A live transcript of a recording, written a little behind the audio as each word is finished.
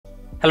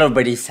Hello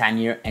everybody, San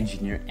here,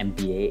 engineer,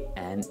 MBA,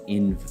 and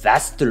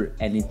investor.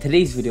 And in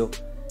today's video,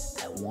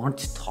 I want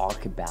to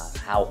talk about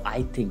how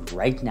I think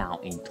right now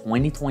in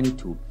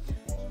 2022,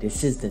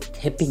 this is the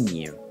tipping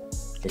year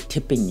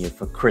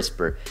for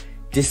CRISPR.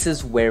 This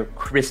is where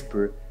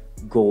CRISPR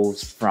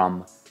goes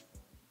from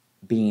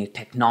being a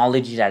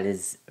technology that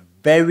is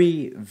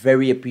very,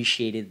 very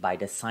appreciated by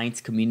the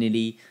science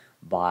community,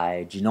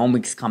 by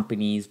genomics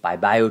companies, by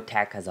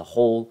biotech as a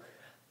whole,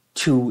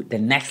 to the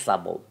next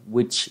level,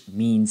 which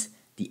means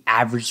the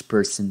average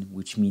person,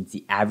 which means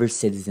the average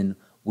citizen,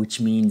 which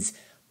means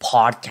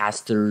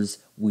podcasters,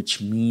 which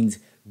means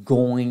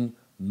going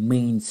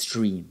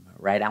mainstream,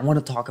 right? I want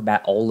to talk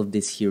about all of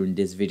this here in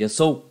this video.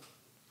 So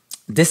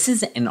this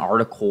is an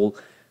article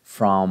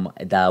from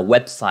the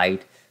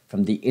website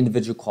from the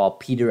individual called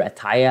Peter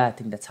Attia. I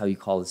think that's how you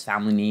call his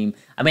family name.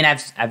 I mean,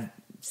 I've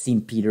seen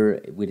Peter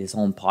with his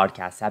own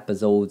podcast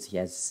episodes. He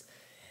has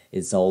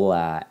his whole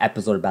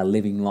episode about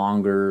living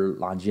longer,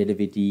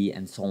 longevity,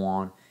 and so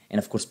on. And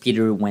of course,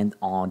 Peter went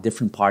on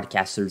different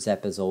podcasters'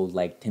 episodes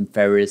like Tim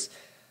Ferriss.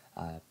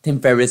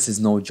 Tim Ferriss is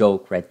no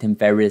joke, right? Tim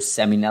Ferriss,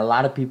 I mean, a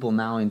lot of people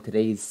now in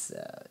today's,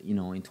 in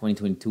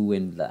 2022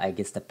 and I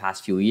guess the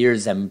past few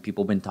years, I mean,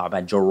 people have been talking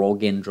about Joe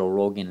Rogan,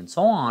 and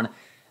so on.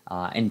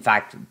 In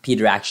fact,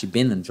 Peter actually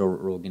been on Joe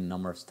Rogan a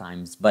number of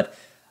times. But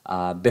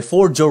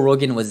before Joe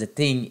Rogan was a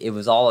thing, it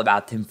was all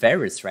about Tim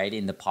Ferriss, right?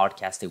 In the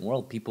podcasting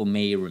world, people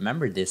may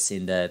remember this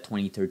in the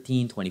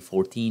 2013,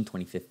 2014,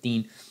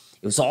 2015.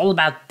 It was all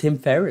about Tim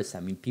Ferriss.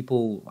 I mean,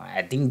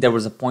 I think there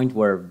was a point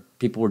where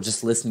people were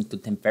just listening to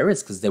Tim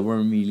Ferriss because there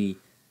weren't really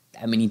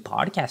that many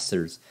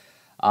podcasters.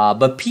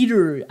 But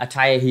Peter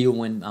Attia, he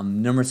went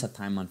numerous of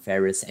time on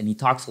Ferriss, and he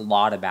talks a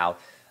lot about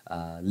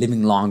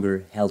living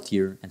longer,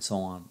 healthier, and so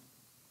on.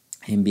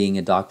 Him being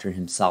a doctor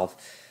himself.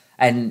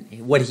 And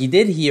what he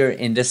did here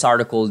in this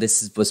article,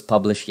 was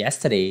published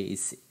yesterday,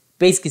 is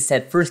basically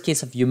said first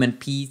case of human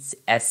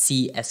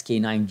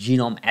PCSK9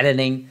 genome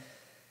editing,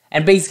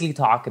 and basically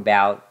talk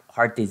about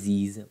heart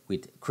disease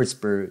with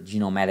CRISPR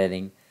genome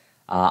editing.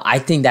 I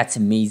think that's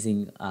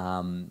amazing.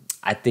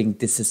 I think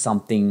this is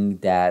something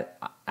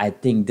that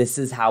this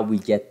is how we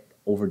get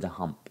over the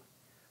hump,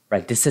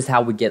 right? This is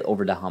how we get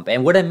over the hump.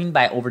 And what I mean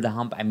by over the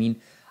hump, I mean,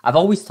 I've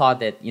always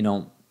thought that,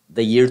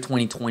 the year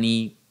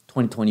 2020,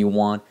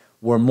 2021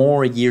 were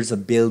more years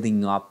of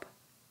building up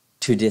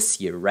to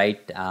this year, right?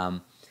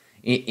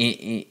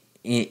 In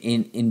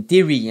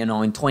theory, in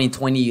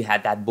 2020, you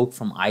had that book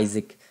from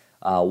Isaac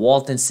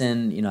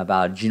Waltonson,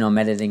 about genome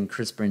editing,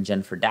 CRISPR, and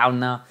Jennifer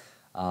Doudna.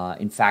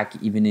 In fact,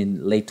 even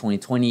in late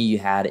 2020, you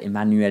had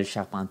Emmanuel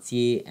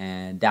Charpentier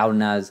and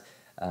Doudna's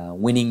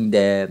winning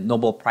the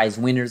Nobel Prize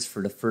winners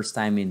for the first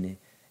time in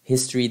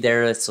history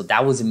there. So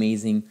that was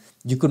amazing.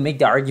 You could make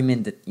the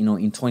argument that, in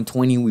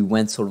 2020, we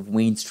went sort of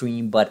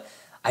mainstream, but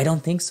I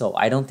don't think so.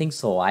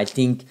 I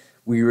think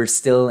we were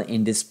still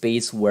in this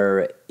space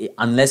where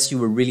unless you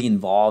were really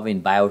involved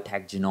in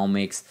biotech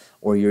genomics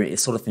or you're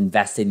sort of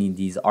invested in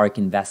these ARK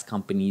Invest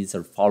companies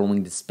or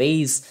following the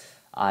space,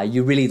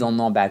 you really don't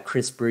know about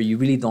CRISPR, you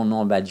really don't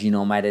know about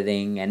genome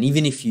editing. And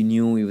even if you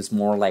knew, it was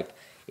more like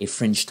a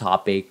fringe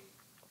topic.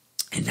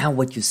 And now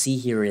what you see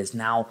here is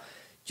now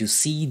you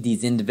see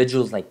these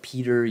individuals like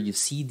Peter, you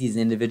see these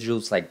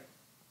individuals like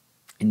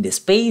in this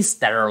space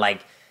that are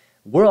like,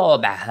 we're all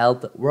about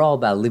health, we're all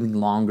about living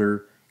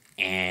longer.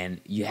 And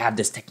you have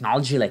this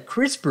technology like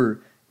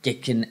CRISPR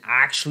that can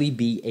actually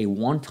be a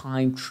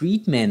one-time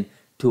treatment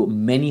to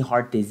many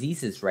heart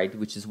diseases, right?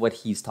 Which is what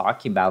he's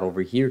talking about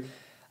over here,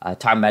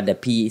 talking about the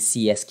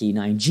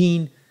PCSK9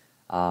 gene.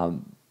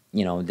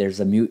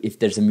 If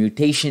there's a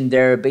mutation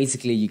there,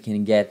 basically you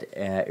can get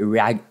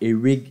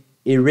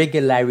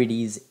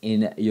irregularities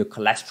in your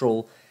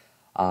cholesterol,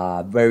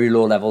 very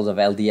low levels of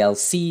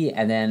LDL-C,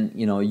 and then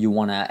you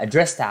want to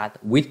address that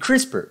with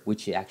CRISPR,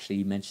 which he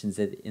actually mentions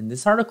it in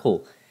this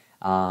article.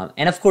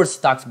 And of course,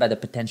 he talks about the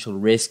potential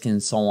risk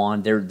and so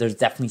on. There's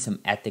definitely some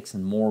ethics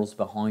and morals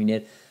behind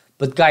it.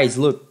 But guys,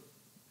 look,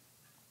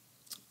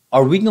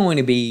 are we going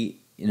to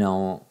be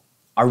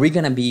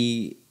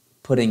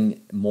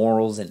putting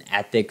morals and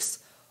ethics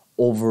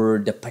over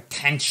the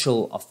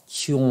potential of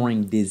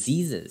curing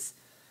diseases,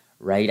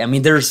 right? I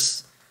mean,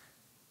 it's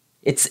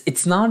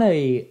not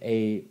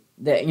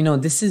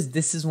this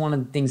is one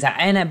of the things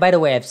and by the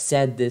way, I've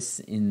said this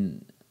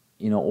in,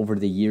 over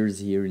the years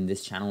here in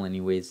this channel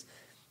anyways,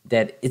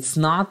 that it's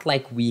not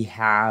like we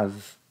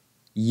have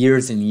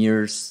years and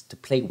years to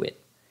play with.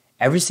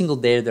 Every single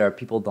day there are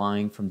people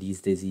dying from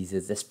these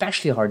diseases,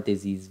 especially heart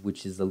disease,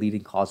 which is the leading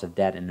cause of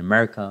death in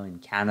America, in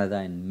Canada,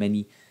 and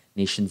many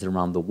nations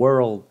around the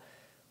world.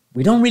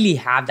 We don't really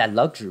have that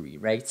luxury,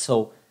 right?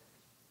 So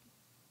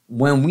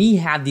when we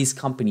have these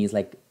companies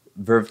like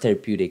Verve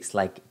Therapeutics,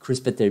 like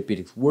CRISPR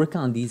Therapeutics, work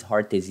on these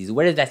heart diseases,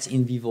 whether that's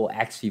in vivo,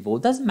 ex vivo,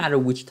 it doesn't matter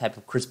which type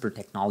of CRISPR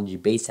technology,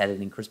 base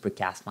editing,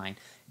 CRISPR-Cas9, it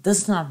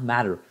does not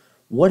matter.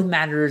 What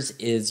matters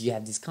is you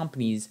have these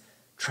companies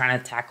trying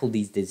to tackle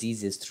these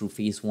diseases through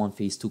phase 1,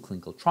 phase 2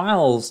 clinical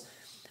trials.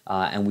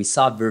 And we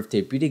saw Verve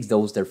Therapeutics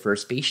dose their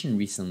first patient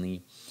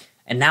recently.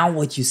 And now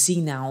what you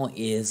see now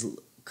is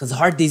because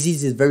heart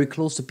disease is very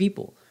close to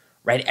people,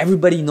 right?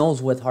 Everybody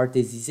knows what heart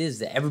disease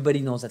is. Everybody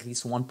knows at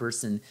least one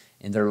person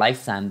in their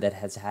lifetime that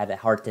has had a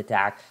heart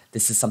attack.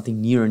 This is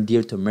something near and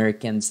dear to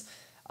Americans.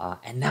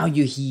 And now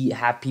you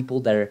have people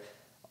that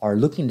are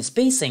looking into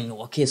space saying,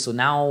 okay, so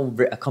now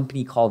a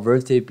company called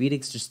Verve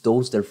Therapeutics just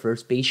dosed their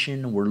first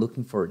patient. We're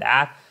looking for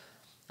that.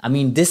 I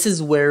mean, this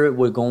is where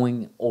we're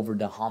going over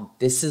the hump.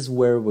 This is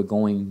where we're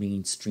going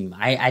mainstream.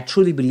 I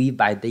truly believe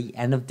by the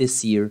end of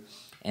this year,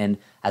 and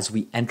as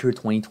we enter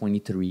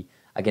 2023,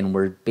 again,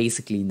 we're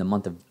basically in the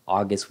month of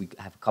August. We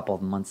have a couple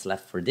of months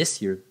left for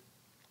this year.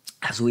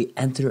 As we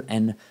enter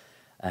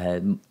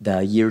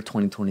the year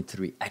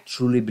 2023, I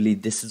truly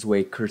believe this is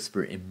where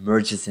CRISPR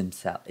emerges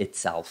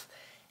itself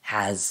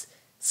as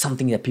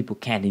something that people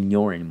can't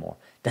ignore anymore.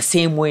 The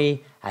same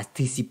way as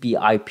TCP,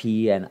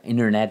 IP, and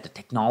internet, the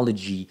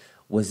technology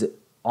was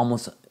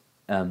almost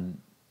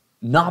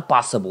not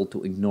possible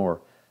to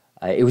ignore.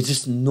 It was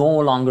just no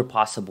longer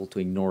possible to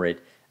ignore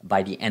it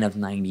by the end of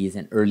 90s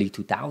and early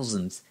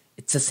 2000s.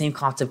 It's the same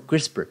concept,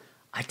 CRISPR.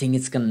 I think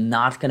it's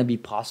not going to be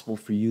possible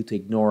for you to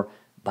ignore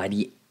by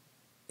the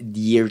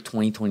year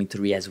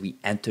 2023 as we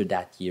enter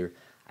that year.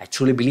 I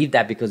truly believe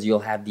that because you'll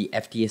have the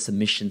FDA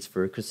submissions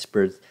for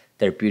CRISPR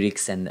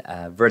Therapeutics and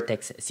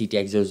Vertex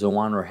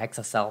CTX001 or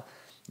Hexacell.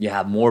 You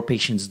have more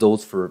patients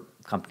dosed for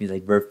companies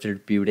like Verve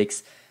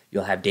Therapeutics.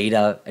 You'll have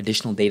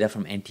additional data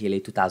from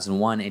NTLA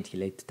 2001,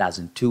 NTLA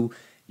 2002.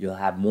 You'll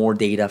have more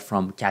data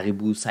from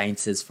Caribou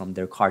Sciences from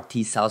their CAR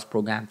T cells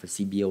program for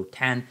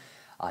CBO10.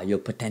 You'll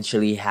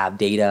potentially have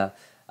data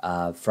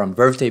from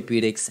Verve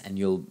Therapeutics, and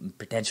you'll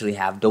potentially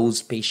have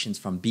those patients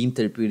from Beam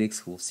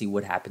Therapeutics. We'll see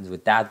what happens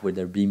with that, with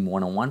their Beam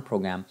 101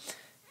 program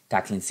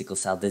tackling sickle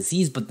cell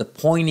disease. But the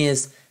point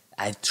is,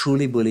 I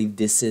truly believe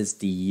this is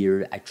the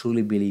year. I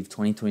truly believe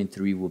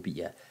 2023 will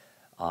be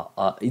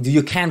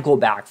you can't go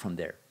back from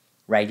there,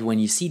 right? When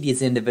you see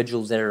these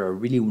individuals that are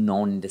really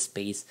known in the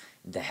space,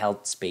 in the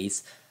health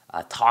space,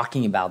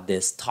 talking about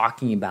this,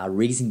 talking about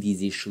raising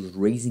these issues,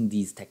 raising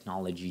these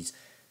technologies,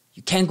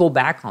 you can't go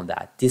back on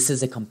that. This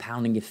is a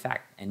compounding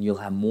effect, and you'll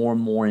have more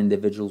and more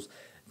individuals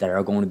that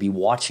are going to be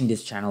watching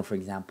this channel, for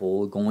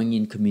example, going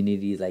in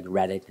communities like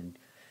Reddit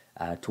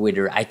and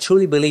Twitter. I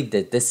truly believe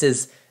that this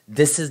is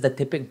the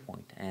tipping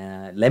point.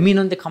 Let me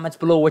know in the comments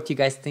below what you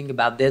guys think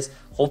about this.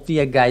 Hopefully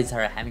you guys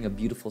are having a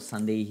beautiful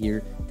Sunday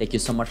here. Thank you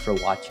so much for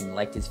watching.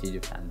 Like this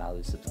video, fan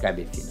value, subscribe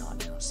if you're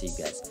not, and I'll see you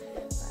guys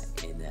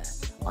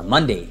on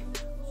Monday.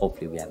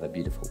 Hopefully we have a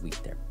beautiful week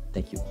there.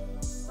 Thank you.